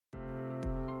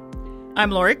I'm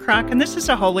Lori Kroc, and this is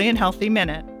a Holy and Healthy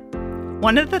Minute.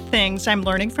 One of the things I'm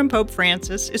learning from Pope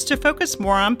Francis is to focus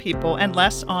more on people and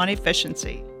less on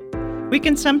efficiency. We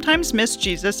can sometimes miss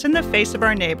Jesus in the face of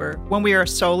our neighbor when we are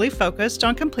solely focused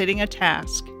on completing a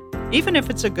task, even if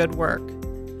it's a good work.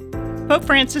 Pope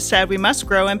Francis said we must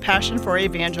grow in passion for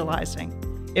evangelizing.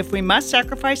 If we must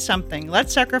sacrifice something,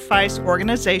 let's sacrifice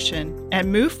organization and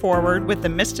move forward with the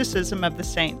mysticism of the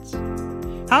saints.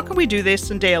 How can we do this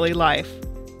in daily life?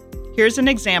 Here's an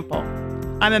example.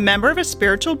 I'm a member of a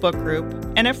spiritual book group,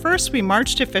 and at first we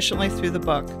marched efficiently through the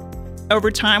book.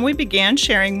 Over time, we began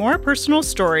sharing more personal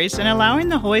stories and allowing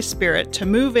the Holy Spirit to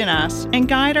move in us and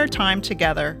guide our time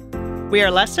together. We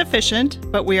are less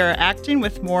efficient, but we are acting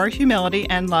with more humility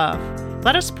and love.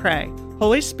 Let us pray.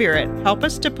 Holy Spirit, help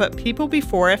us to put people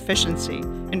before efficiency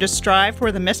and to strive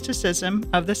for the mysticism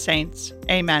of the saints.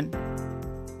 Amen.